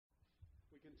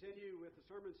continue with the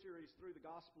sermon series through the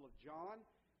Gospel of John.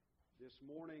 This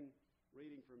morning,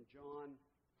 reading from John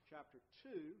chapter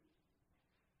 2,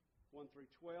 1 through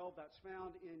 12. That's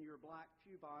found in your black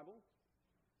pew Bible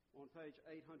on page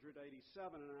 887.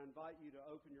 And I invite you to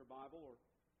open your Bible or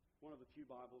one of the pew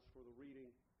Bibles for the reading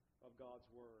of God's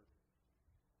Word.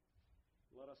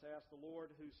 Let us ask the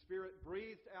Lord, whose Spirit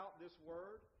breathed out this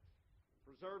Word,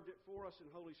 preserved it for us in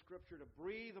Holy Scripture, to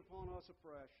breathe upon us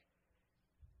afresh,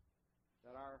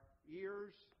 that our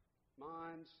ears,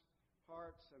 minds,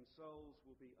 hearts, and souls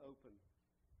will be open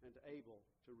and able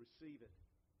to receive it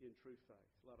in true faith.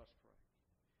 Let us pray.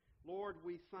 Lord,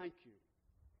 we thank you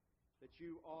that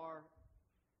you are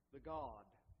the God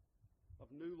of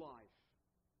new life,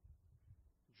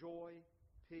 joy,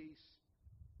 peace,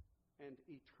 and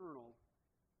eternal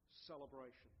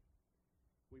celebration.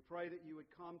 We pray that you would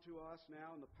come to us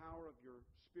now in the power of your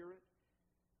Spirit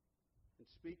and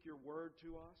speak your word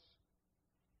to us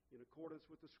in accordance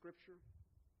with the Scripture.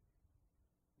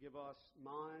 Give us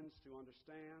minds to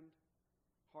understand,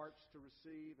 hearts to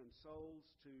receive, and souls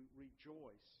to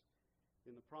rejoice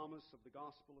in the promise of the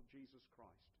gospel of Jesus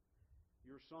Christ,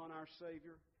 your Son, our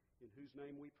Savior, in whose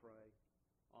name we pray.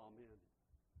 Amen.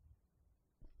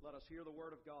 Let us hear the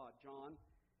word of God. John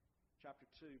chapter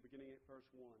 2, beginning at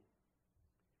verse 1.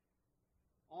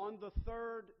 On the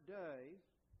third day,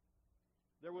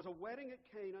 there was a wedding at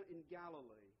Cana in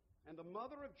Galilee, and the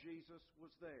mother of Jesus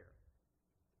was there.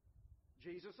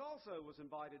 Jesus also was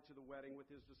invited to the wedding with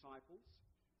his disciples.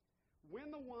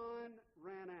 When the wine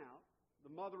ran out,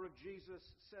 the mother of Jesus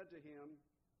said to him,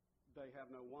 "They have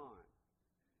no wine."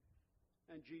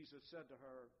 And Jesus said to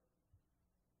her,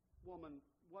 "Woman,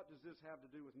 what does this have to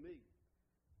do with me?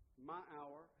 My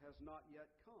hour has not yet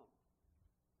come."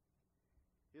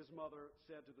 His mother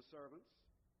said to the servants,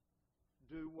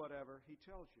 "Do whatever he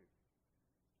tells you."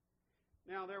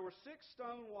 Now there were 6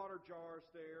 stone water jars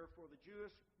there for the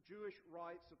Jewish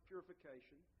rites of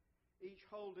purification, each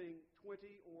holding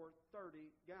 20 or 30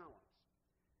 gallons.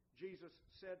 Jesus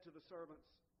said to the servants,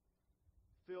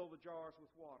 "Fill the jars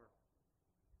with water."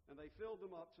 And they filled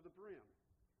them up to the brim.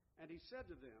 And he said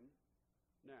to them,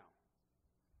 "Now,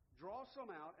 draw some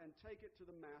out and take it to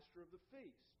the master of the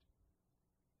feast."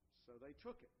 So they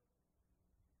took it.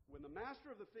 When the master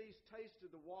of the feast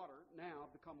tasted the water, now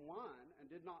become wine, and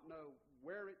did not know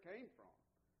where it came from,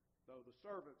 though the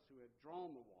servants who had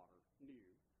drawn the water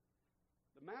knew,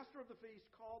 the master of the feast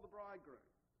called the bridegroom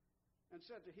and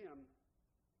said to him,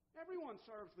 "Everyone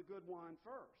serves the good wine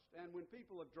first, and when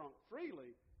people have drunk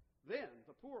freely, then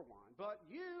the poor wine. But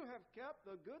you have kept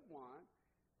the good wine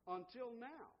until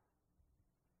now."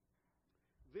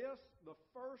 This, the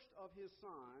first of his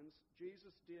signs,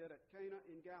 Jesus did at Cana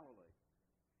in Galilee,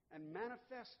 and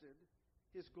manifested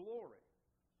his glory,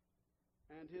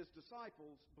 and his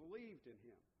disciples believed in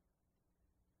him.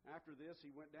 After this,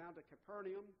 he went down to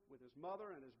Capernaum with his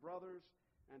mother and his brothers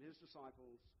and his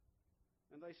disciples,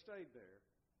 and they stayed there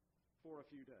for a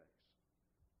few days.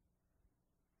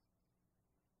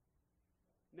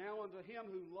 Now unto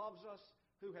him who loves us,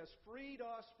 who has freed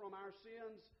us from our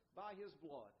sins by his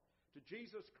blood, to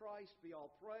Jesus Christ be all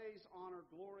praise, honor,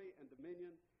 glory, and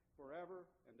dominion forever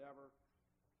and ever.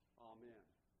 Amen.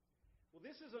 Well,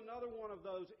 this is another one of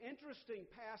those interesting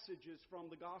passages from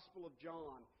the Gospel of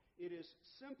John. It is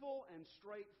simple and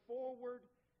straightforward,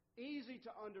 easy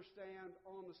to understand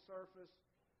on the surface,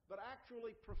 but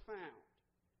actually profound,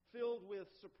 filled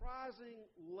with surprising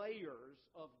layers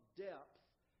of depth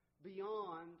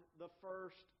beyond the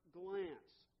first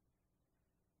glance.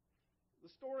 The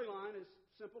storyline is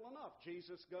simple enough.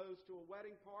 Jesus goes to a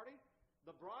wedding party.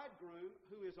 The bridegroom,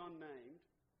 who is unnamed,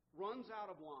 runs out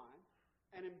of wine,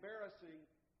 an embarrassing,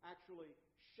 actually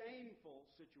shameful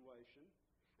situation,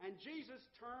 and Jesus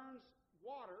turns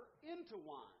water into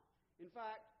wine. In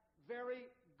fact, very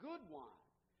good wine,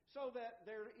 so that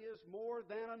there is more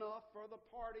than enough for the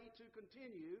party to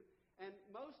continue, and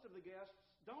most of the guests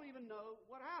don't even know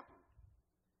what happened.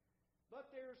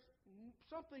 But there's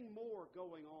something more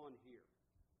going on here,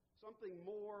 something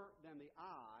more than the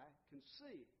eye can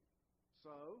see.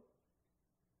 So,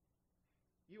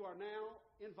 you are now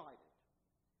invited.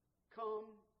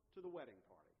 Come to the wedding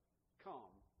party.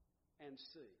 Come and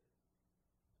see.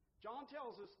 John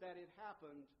tells us that it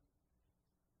happened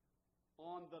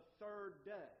on the third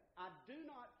day. I do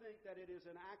not think that it is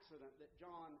an accident that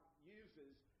John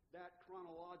uses that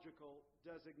chronological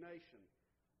designation,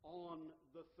 on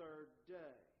the third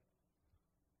day.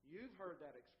 You've heard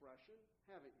that expression,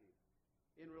 haven't you,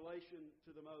 in relation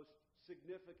to the most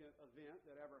significant event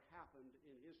that ever happened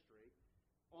in history.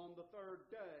 On the third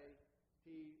day,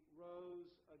 he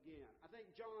rose again. I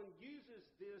think John uses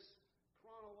this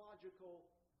chronological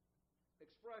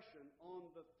expression, on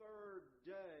the third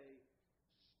day,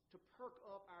 to perk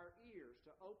up our ears,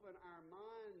 to open our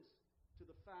minds to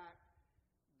the fact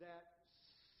that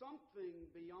something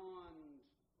beyond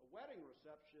a wedding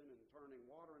reception and turning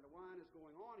water into wine is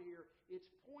going on here. It's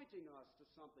pointing us to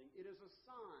something. It is a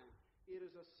sign. It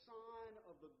is a sign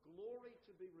of the glory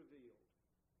to be revealed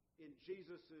in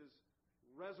Jesus'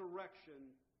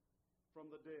 resurrection from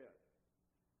the dead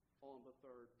on the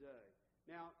third day.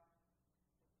 Now,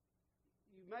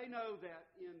 you may know that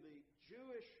in the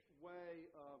Jewish way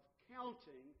of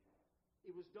counting,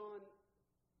 it was done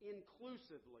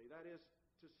inclusively. That is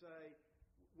to say,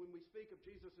 when we speak of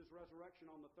Jesus' resurrection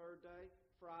on the third day,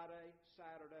 Friday,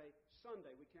 Saturday,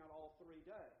 Sunday, we count all 3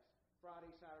 days.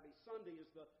 Friday, Saturday, Sunday is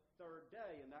the third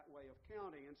day in that way of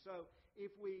counting. And so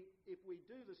if we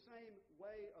do the same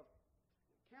way of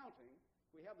counting,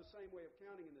 we have the same way of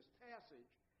counting in this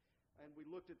passage, and we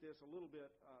looked at this a little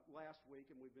bit last week,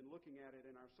 and we've been looking at it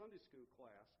in our Sunday school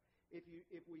class.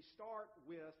 If we start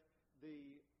with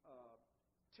the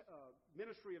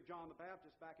ministry of John the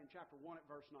Baptist back in chapter 1 at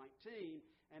verse 19,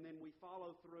 and then we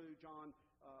follow through, John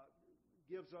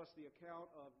gives us the account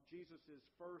of Jesus'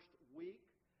 first week,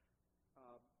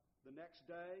 the next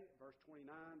day, verse 29,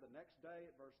 the next day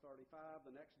at verse 35,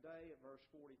 the next day at verse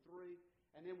 43,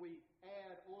 and then we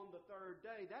add on the third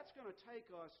day. That's going to take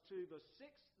us to the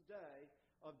 6th day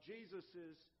of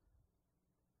Jesus'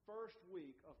 first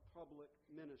week of public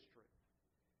ministry.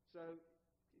 So,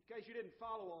 in case you didn't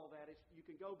follow all that, you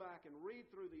can go back and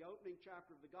read through the opening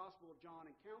chapter of the Gospel of John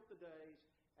and count the days,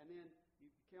 and then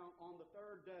you count on the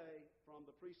third day from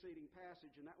the preceding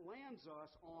passage, and that lands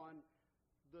us on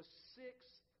the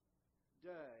 6th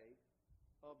day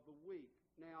of the week.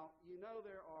 Now, you know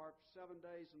there are 7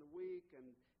 days in the week, and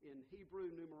in Hebrew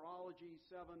numerology,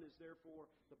 7 is therefore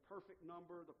the perfect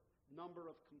number, the number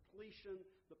of completion,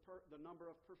 the number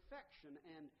of perfection,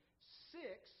 and 6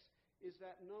 is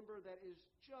that number that is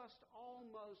just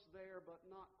almost there but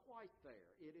not quite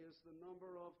there. It is the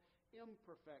number of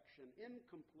imperfection,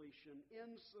 incompletion,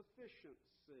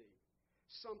 insufficiency.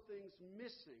 Something's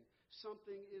missing.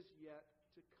 Something is yet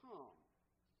to come.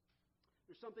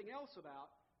 There's something else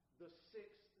about the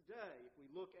 6th day. If we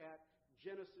look at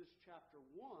Genesis chapter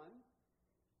 1,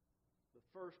 the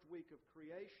first week of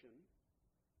creation,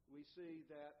 we see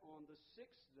that on the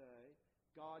 6th day,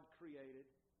 God created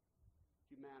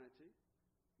humanity,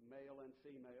 male and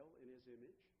female, in His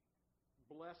image,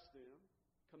 blessed them,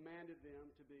 commanded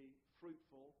them to be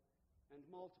fruitful and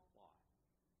multiply.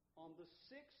 On the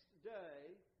 6th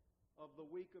day of the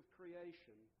week of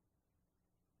creation,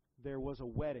 there was a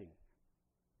wedding.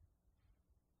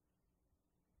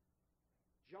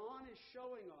 John is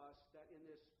showing us that in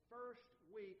this first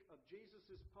week of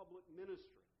Jesus' public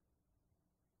ministry,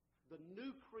 the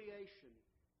new creation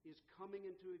is coming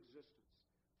into existence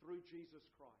through Jesus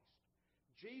Christ.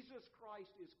 Jesus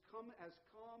Christ has come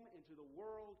into the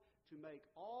world to make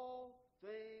all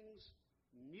things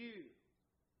new.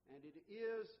 And it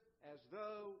is as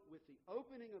though with the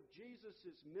opening of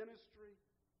Jesus' ministry,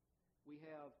 we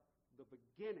have the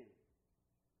beginning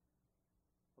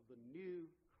of the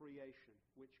new creation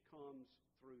which comes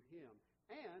through Him.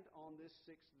 And on this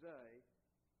 6th day,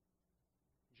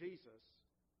 Jesus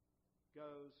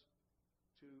goes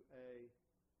to a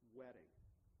wedding.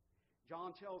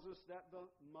 John tells us that the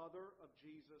mother of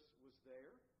Jesus was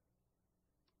there,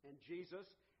 and Jesus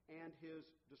and His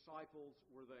disciples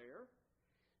were there.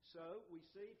 So we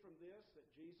see from this that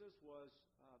Jesus was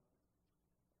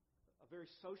a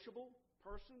very sociable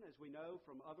person, as we know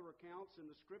from other accounts in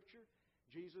the Scripture.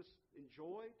 Jesus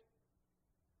enjoyed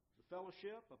the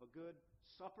fellowship of a good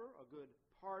supper, a good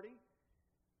party,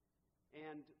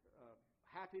 and the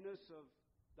happiness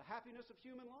of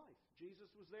human life. Jesus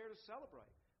was there to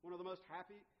celebrate one of the most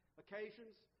happy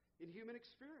occasions in human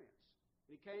experience.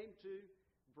 He came to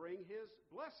bring His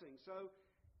blessing. So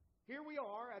here we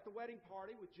are at the wedding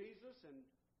party with Jesus and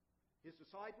His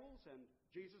disciples and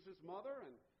Jesus' mother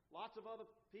and lots of other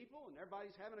people, and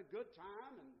everybody's having a good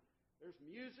time, and there's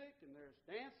music, and there's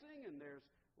dancing, and there's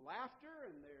laughter,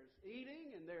 and there's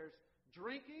eating, and there's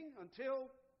drinking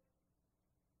until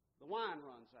the wine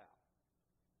runs out.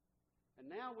 And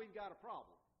now we've got a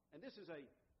problem. And this is a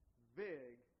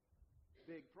big,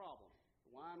 big problem.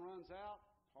 The wine runs out,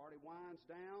 party winds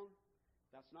down.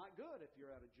 That's not good if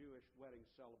you're at a Jewish wedding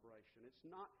celebration.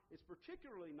 It's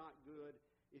particularly not good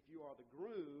if you are the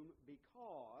groom,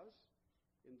 because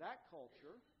in that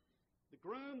culture, the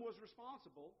groom was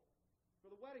responsible for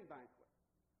the wedding banquet.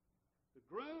 The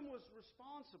groom was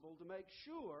responsible to make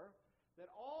sure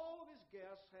that all of his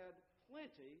guests had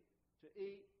plenty to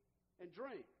eat and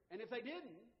drink. And if they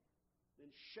didn't, then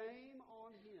shame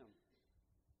on him.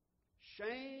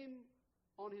 Shame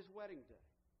on his wedding day.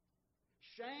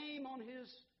 Shame on his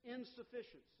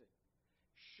insufficiency.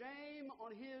 Shame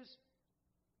on his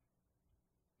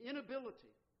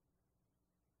inability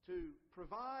to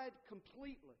provide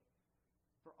completely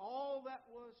for all that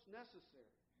was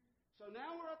necessary. So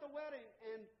now we're at the wedding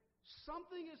and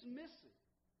something is missing.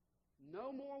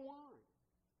 No more wine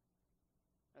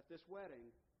at this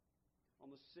wedding on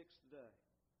the 6th day.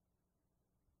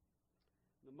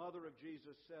 The mother of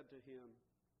Jesus said to him,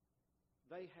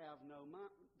 They have no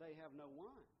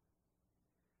wine.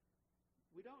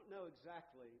 We don't know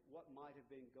exactly what might have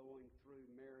been going through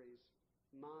Mary's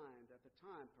mind at the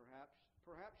time.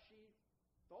 Perhaps she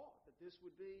thought that this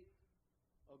would be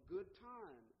a good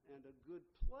time and a good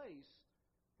place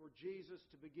for Jesus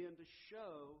to begin to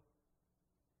show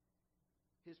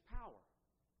his power.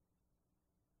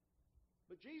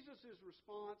 But Jesus'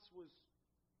 response was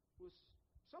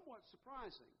somewhat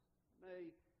surprising.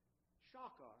 May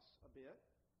shock us a bit.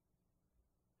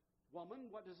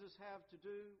 Woman, what does this have to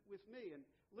do with me? And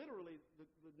literally, the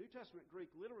New Testament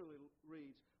Greek literally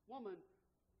reads, Woman,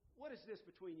 what is this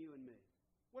between you and me?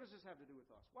 What does this have to do with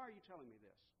us? Why are you telling me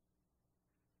this?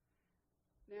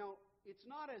 Now, it's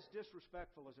not as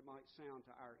disrespectful as it might sound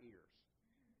to our ears.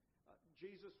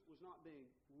 Jesus was not being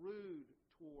rude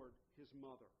toward his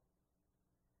mother.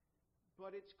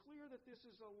 But it's clear that this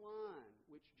is a line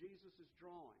which Jesus is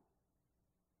drawing.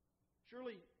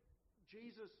 Surely,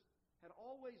 Jesus had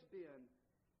always been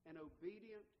an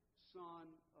obedient son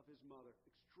of his mother,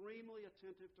 extremely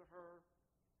attentive to her,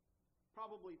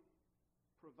 probably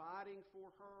providing for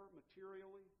her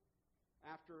materially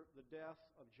after the death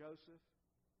of Joseph.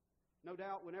 No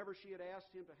doubt, whenever she had asked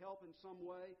him to help in some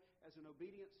way as an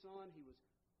obedient son, he was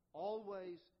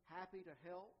always happy to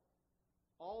help,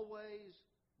 always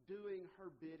doing her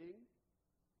bidding.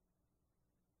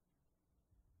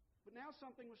 But now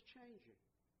something was changing.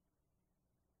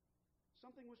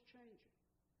 Something was changing.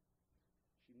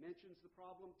 She mentions the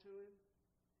problem to him,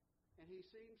 and he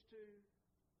seems to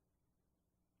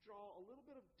draw a little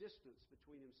bit of distance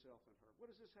between himself and her.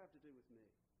 What does this have to do with me?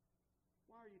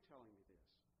 Why are you telling me this?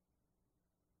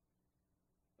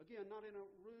 Again, not in a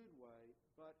rude way,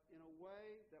 but in a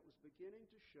way that was beginning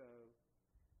to show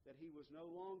that he was no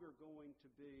longer going to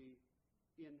be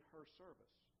in her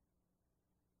service.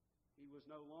 He was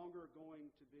no longer going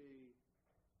to be,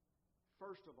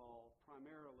 first of all,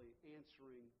 primarily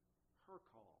answering her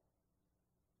call.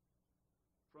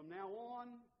 From now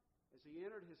on, as he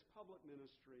entered his public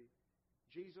ministry,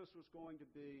 Jesus was going to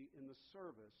be in the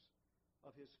service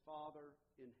of his Father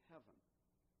in heaven,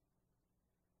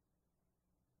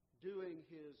 doing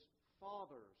his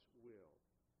Father's will,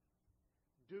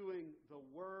 doing the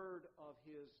word of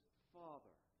his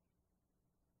Father.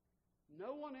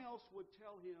 No one else would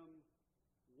tell him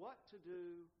what to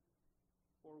do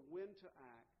or when to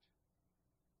act,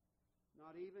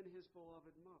 not even his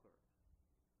beloved mother.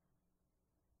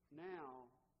 Now,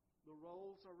 the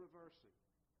roles are reversing,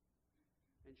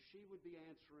 and she would be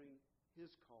answering his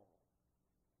call,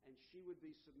 and she would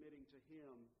be submitting to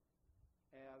him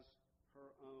as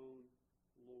her own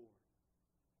Lord.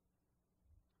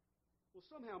 Well,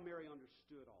 somehow Mary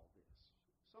understood all this.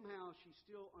 Somehow she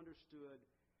still understood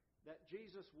that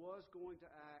Jesus was going to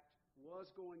act,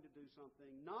 was going to do something,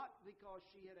 not because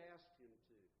she had asked him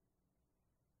to,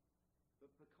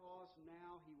 but because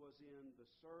now he was in the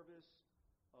service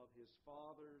of his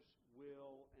Father's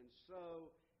will, and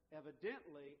so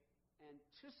evidently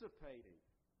anticipating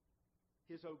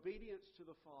his obedience to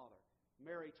the Father,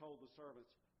 Mary told the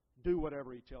servants, do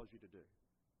whatever he tells you to do.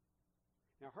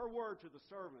 Now, her word to the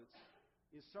servants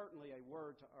is certainly a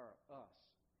word to us.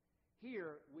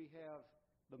 Here we have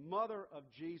the mother of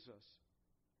Jesus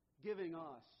giving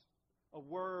us a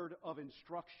word of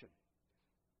instruction.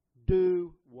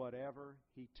 Do whatever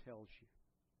he tells you.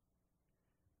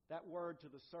 That word to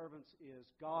the servants is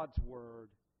God's word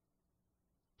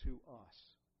to us.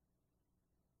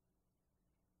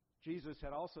 Jesus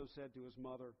had also said to his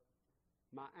mother,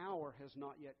 my hour has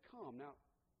not yet come. Now,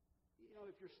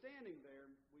 if you're standing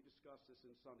there, we discussed this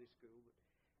in Sunday school, but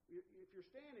if you're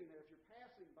standing there, if you're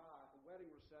passing by the wedding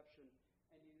reception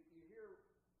and you hear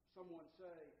someone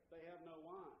say, they have no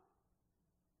wine,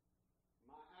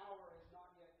 my hour has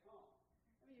not yet come.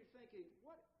 I mean, you're thinking,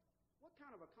 what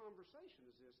kind of a conversation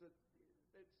is this?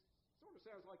 That sort of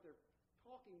sounds like they're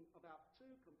talking about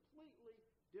two completely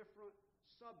different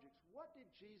subjects. What did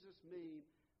Jesus mean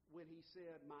when he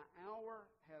said, my hour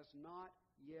has not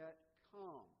yet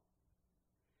come?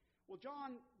 Well,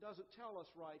 John doesn't tell us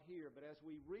right here, but as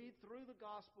we read through the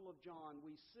Gospel of John,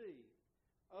 we see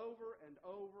over and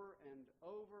over and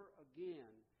over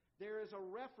again there is a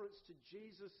reference to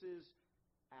Jesus'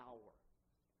 hour.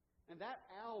 And that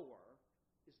hour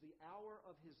is the hour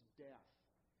of His death,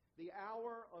 the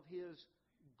hour of His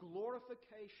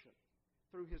glorification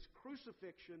through His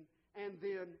crucifixion and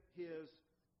then His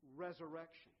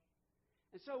resurrection.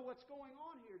 And so what's going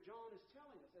on here, John is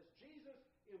telling us, as Jesus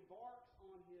embarks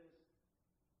on His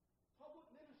public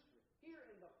ministry, here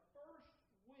in the first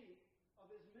week of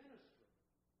His ministry,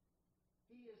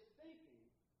 He is thinking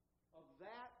of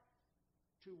that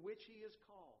to which He is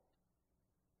called.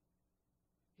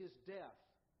 His death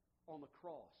on the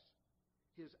cross,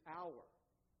 His hour,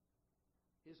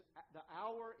 the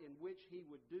hour in which He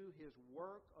would do His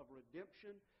work of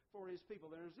redemption for His people.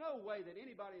 There's no way that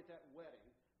anybody at that wedding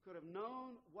could have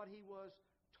known what He was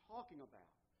talking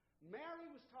about. Mary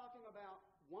was talking about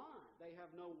wine. They have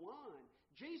no wine.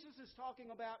 Jesus is talking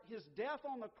about His death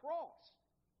on the cross.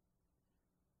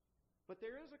 But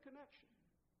there is a connection.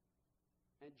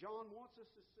 And John wants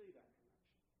us to see that connection.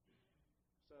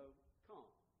 So, come.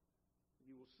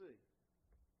 You will see.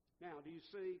 Now, do you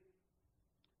see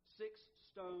 6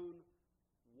 stone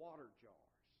water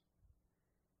jars?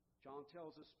 John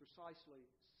tells us precisely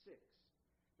 6.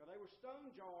 Now, they were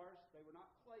stone jars. They were not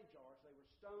clay jars. They were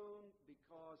stone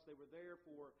because they were there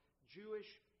for Jewish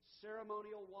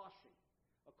ceremonial washing,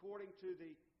 according to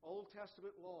the Old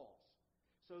Testament laws,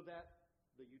 so that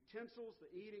the utensils,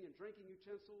 the eating and drinking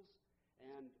utensils,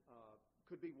 and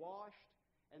could be washed,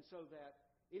 and so that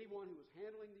anyone who was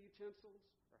handling the utensils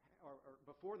or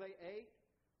before they ate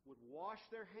would wash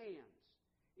their hands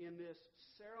in this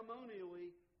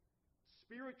ceremonially,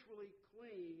 spiritually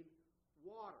clean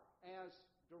water as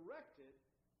directed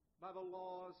by the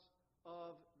laws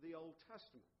of the Old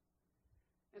Testament.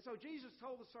 And so Jesus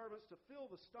told the servants to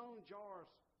fill the stone jars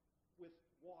with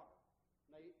water.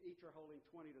 They each are holding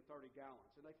 20 to 30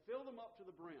 gallons. And they fill them up to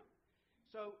the brim.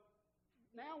 So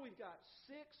now we've got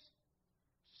 6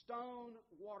 stone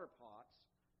water pots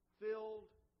filled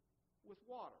with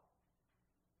water,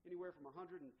 anywhere from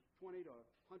 120 to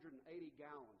 180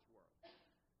 gallons worth.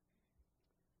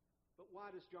 But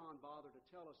why does John bother to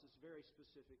tell us this very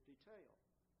specific detail?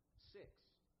 6.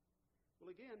 Well,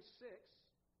 again, 6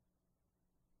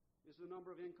 is the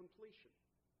number of incompletion.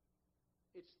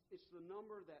 It's the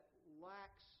number that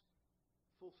lacks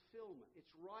fulfillment.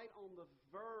 It's right on the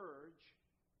verge,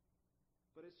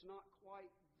 but it's not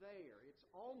quite there. It's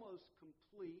almost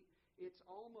complete. It's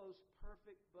almost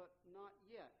perfect, but not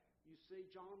yet. You see,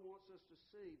 John wants us to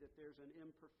see that there's an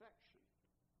imperfection.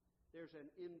 There's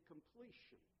an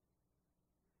incompletion.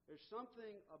 There's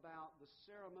something about the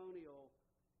ceremonial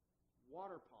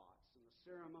water pots and the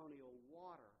ceremonial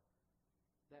water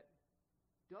that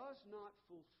does not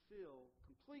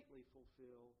completely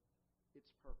fulfill its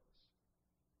purpose.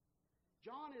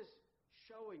 John is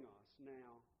showing us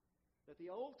now that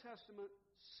the Old Testament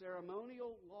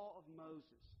ceremonial law of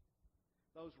Moses,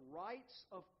 those rites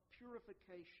of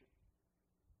purification,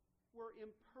 were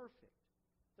imperfect.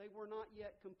 They were not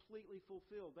yet completely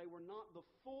fulfilled. They were not the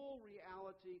full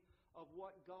reality of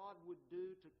what God would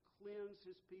do to cleanse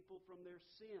His people from their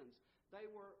sins.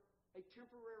 They were a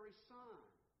temporary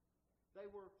sign. They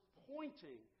were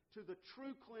pointing to the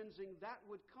true cleansing that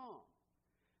would come.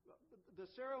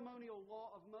 The ceremonial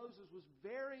law of Moses was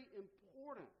very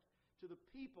important to the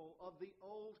people of the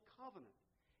Old Covenant.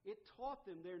 It taught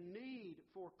them their need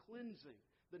for cleansing,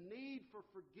 the need for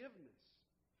forgiveness.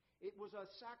 It was a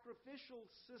sacrificial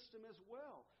system as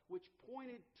well, which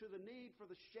pointed to the need for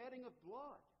the shedding of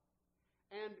blood.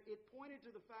 And it pointed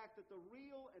to the fact that the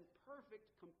real and perfect,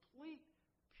 complete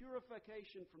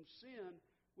purification from sin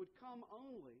would come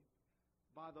only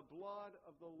by the blood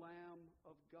of the Lamb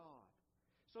of God.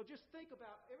 So just think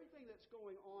about everything that's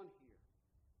going on here.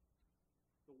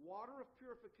 The water of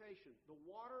purification, the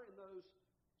water in those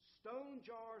stone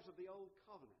jars of the Old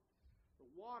Covenant, the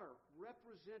water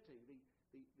representing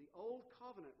the Old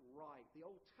Covenant rite, the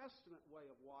Old Testament way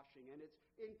of washing and its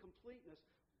incompleteness.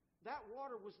 That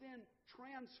water was then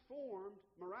transformed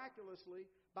miraculously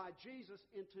by Jesus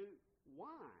into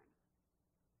wine.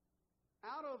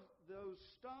 Out of those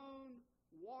stone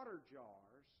water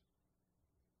jars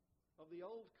of the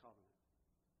Old Covenant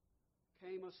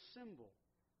came a symbol,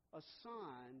 a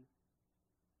sign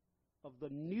of the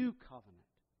New Covenant,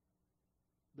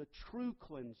 the true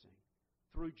cleansing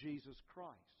through Jesus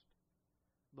Christ.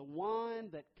 The wine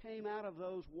that came out of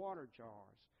those water jars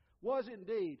was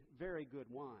indeed very good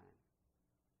wine.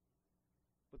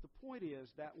 But the point is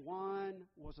that wine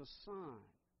was a sign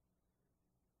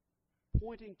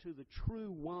pointing to the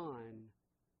true wine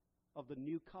of the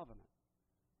New Covenant,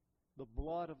 the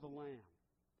blood of the Lamb,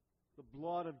 the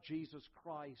blood of Jesus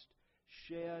Christ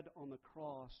shed on the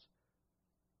cross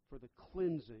for the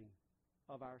cleansing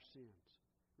of our sins.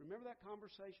 Remember that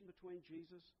conversation between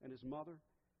Jesus and his mother?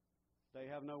 They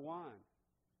have no wine.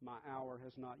 My hour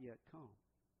has not yet come.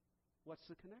 What's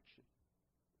the connection?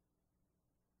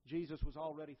 Jesus was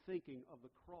already thinking of the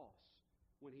cross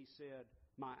when he said,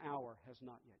 my hour has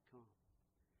not yet come.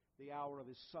 The hour of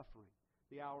his suffering,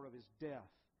 the hour of his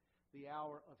death, the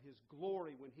hour of his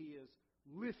glory when he is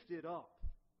lifted up.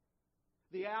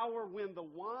 The hour when the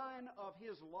wine of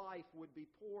his life would be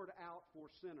poured out for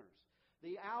sinners.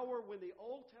 The hour when the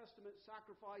Old Testament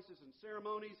sacrifices and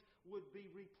ceremonies would be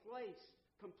replaced,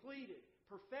 completed,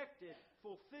 perfected,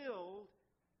 fulfilled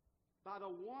by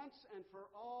the once and for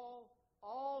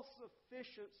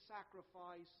all-sufficient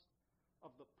sacrifice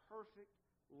of the perfect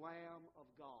Lamb of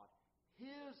God.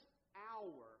 His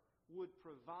hour would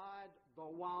provide the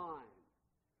wine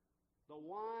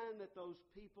that those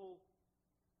people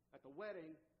at the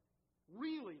wedding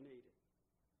really needed.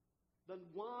 The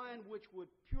wine which would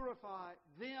purify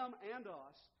them and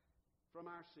us from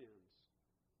our sins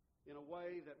in a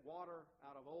way that water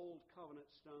out of old covenant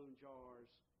stone jars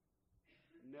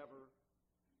never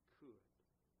could.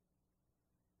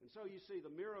 And so you see,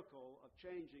 the miracle of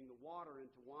changing the water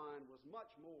into wine was much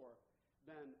more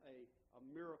than a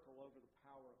miracle over the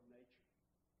power of nature.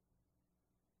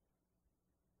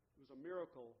 It was a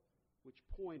miracle which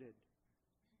pointed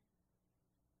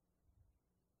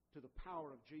to the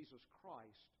power of Jesus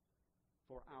Christ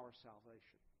for our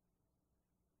salvation.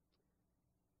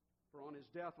 For on his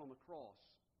death on the cross,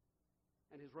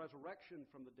 and his resurrection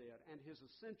from the dead, and his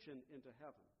ascension into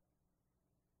heaven,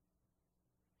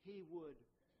 he would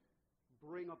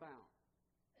bring about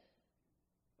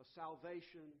a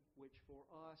salvation which for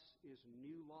us is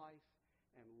new life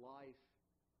and life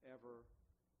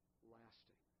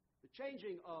everlasting. The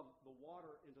changing of the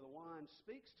water into the wine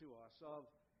speaks to us of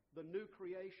the new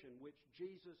creation which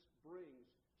Jesus brings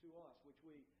to us, which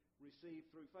we receive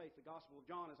through faith. The Gospel of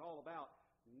John is all about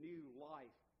new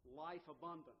life, life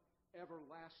abundant,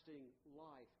 everlasting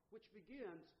life, which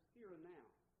begins here and now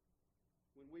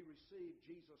when we receive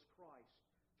Jesus Christ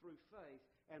through faith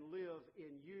and live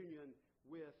in union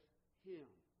with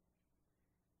him.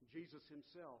 Jesus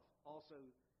himself also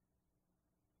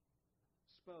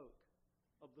spoke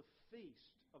of the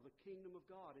feast of the kingdom of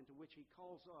God into which he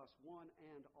calls us one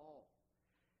and all.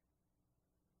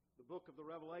 The book of the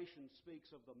Revelation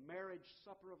speaks of the marriage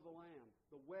supper of the Lamb,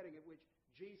 the wedding at which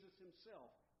Jesus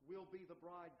himself will be the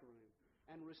bridegroom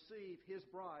and receive his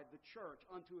bride, the church,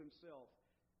 unto himself,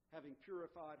 having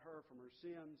purified her from her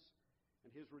sins. And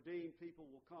his redeemed people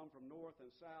will come from north and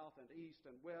south and east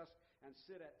and west and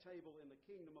sit at table in the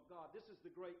kingdom of God. This is the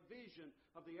great vision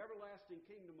of the everlasting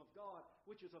kingdom of God,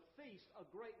 which is a feast, a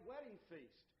great wedding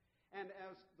feast. And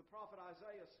as the prophet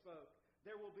Isaiah spoke,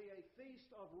 there will be a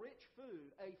feast of rich food,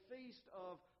 a feast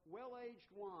of well-aged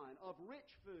wine, of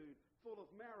rich food full of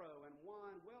marrow and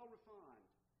wine well refined.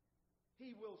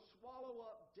 He will swallow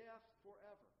up death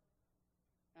forever.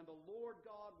 And the Lord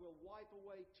God will wipe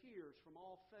away tears from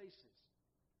all faces.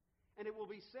 And it will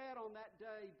be said on that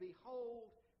day,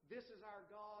 behold, this is our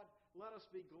God. Let us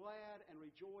be glad and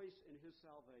rejoice in his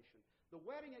salvation. The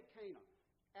wedding at Cana,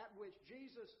 at which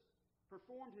Jesus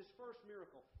performed his first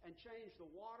miracle and changed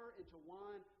the water into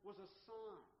wine, was a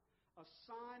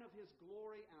sign of his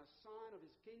glory and a sign of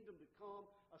his kingdom to come,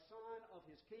 a sign of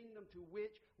his kingdom to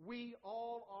which we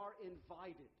all are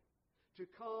invited to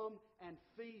come and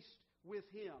feast with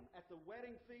him at the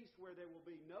wedding feast, where there will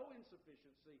be no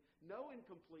insufficiency, no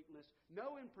incompleteness,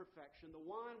 no imperfection. The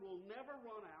wine will never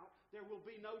run out. There will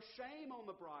be no shame on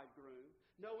the bridegroom,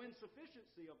 no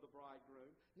insufficiency of the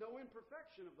bridegroom, no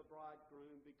imperfection of the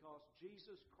bridegroom, because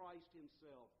Jesus Christ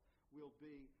himself will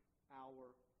be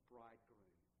our bridegroom.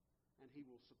 And he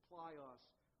will supply us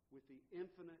with the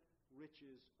infinite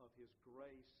riches of his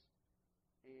grace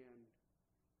and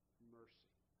mercy.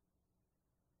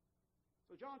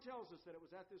 So John tells us that it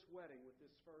was at this wedding with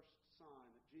this first sign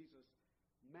that Jesus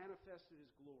manifested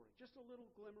his glory, just a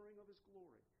little glimmering of his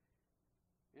glory.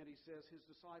 And he says his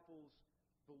disciples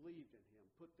believed in him,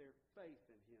 put their faith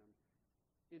in him,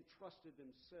 entrusted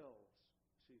themselves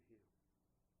to him.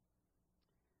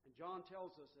 And John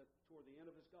tells us that toward the end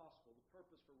of his gospel, the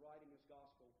purpose for writing his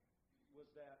gospel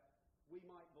was that we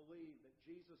might believe that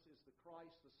Jesus is the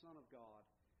Christ, the Son of God,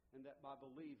 and that by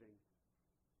believing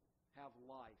have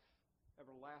life,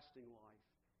 everlasting life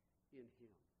in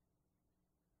him.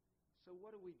 So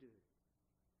what do we do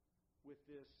with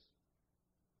this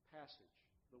passage,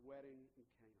 the wedding in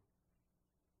Cana?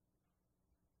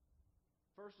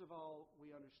 First of all,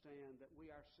 we understand that we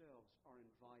ourselves are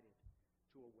invited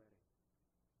to a wedding.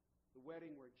 The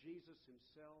wedding where Jesus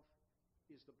himself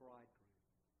is the bridegroom.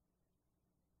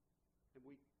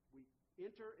 we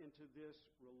enter into this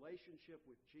relationship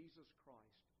with Jesus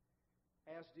Christ,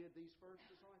 as did these first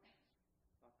disciples,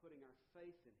 by putting our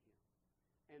faith in Him,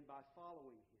 and by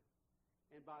following Him,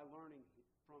 and by learning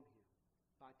from Him,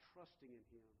 by trusting in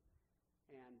Him,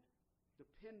 and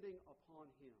depending upon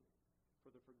Him for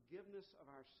the forgiveness of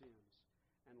our sins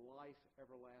and life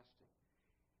everlasting.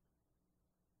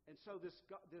 And so this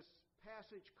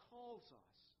passage calls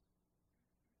us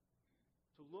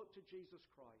to look to Jesus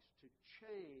Christ, to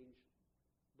change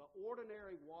the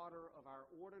ordinary water of our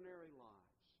ordinary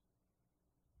lives.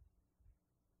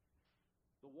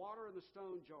 The water in the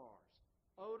stone jars,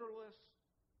 odorless,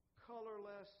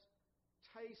 colorless,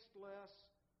 tasteless,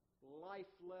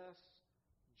 lifeless,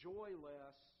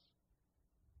 joyless.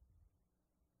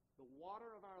 The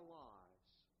water of our lives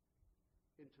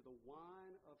into the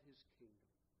wine of His kingdom.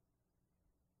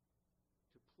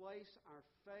 To place our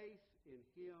faith in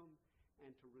Him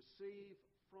and to receive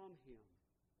from Him,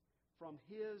 from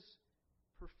His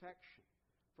perfection,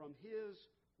 from His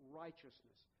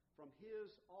righteousness, from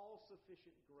His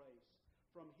all-sufficient grace,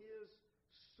 from His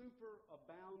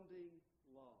superabounding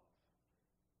love.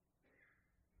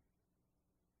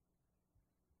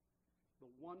 The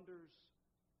wonders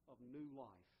of new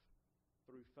life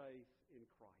through faith in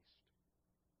Christ.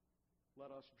 Let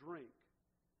us drink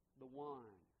the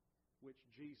wine which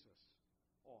Jesus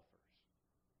offers.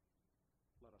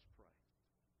 Let us pray.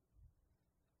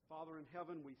 Father in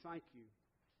heaven, we thank You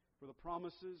for the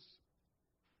promises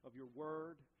of Your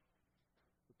Word,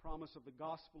 the promise of the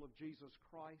gospel of Jesus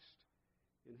Christ,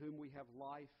 in whom we have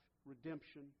life,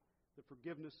 redemption, the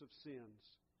forgiveness of sins,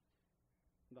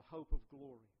 and the hope of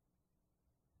glory.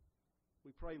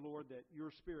 We pray, Lord, that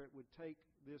Your Spirit would take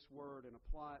this word and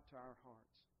apply it to our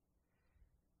hearts.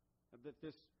 And that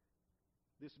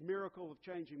this miracle of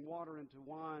changing water into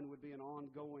wine would be an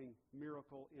ongoing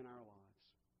miracle in our lives.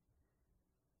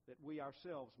 That we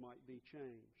ourselves might be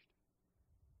changed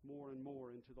more and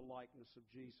more into the likeness of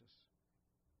Jesus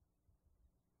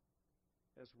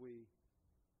as we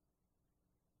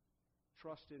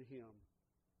trust in Him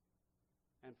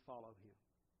and follow Him.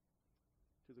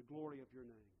 To the glory of Your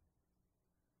name.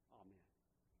 Amen.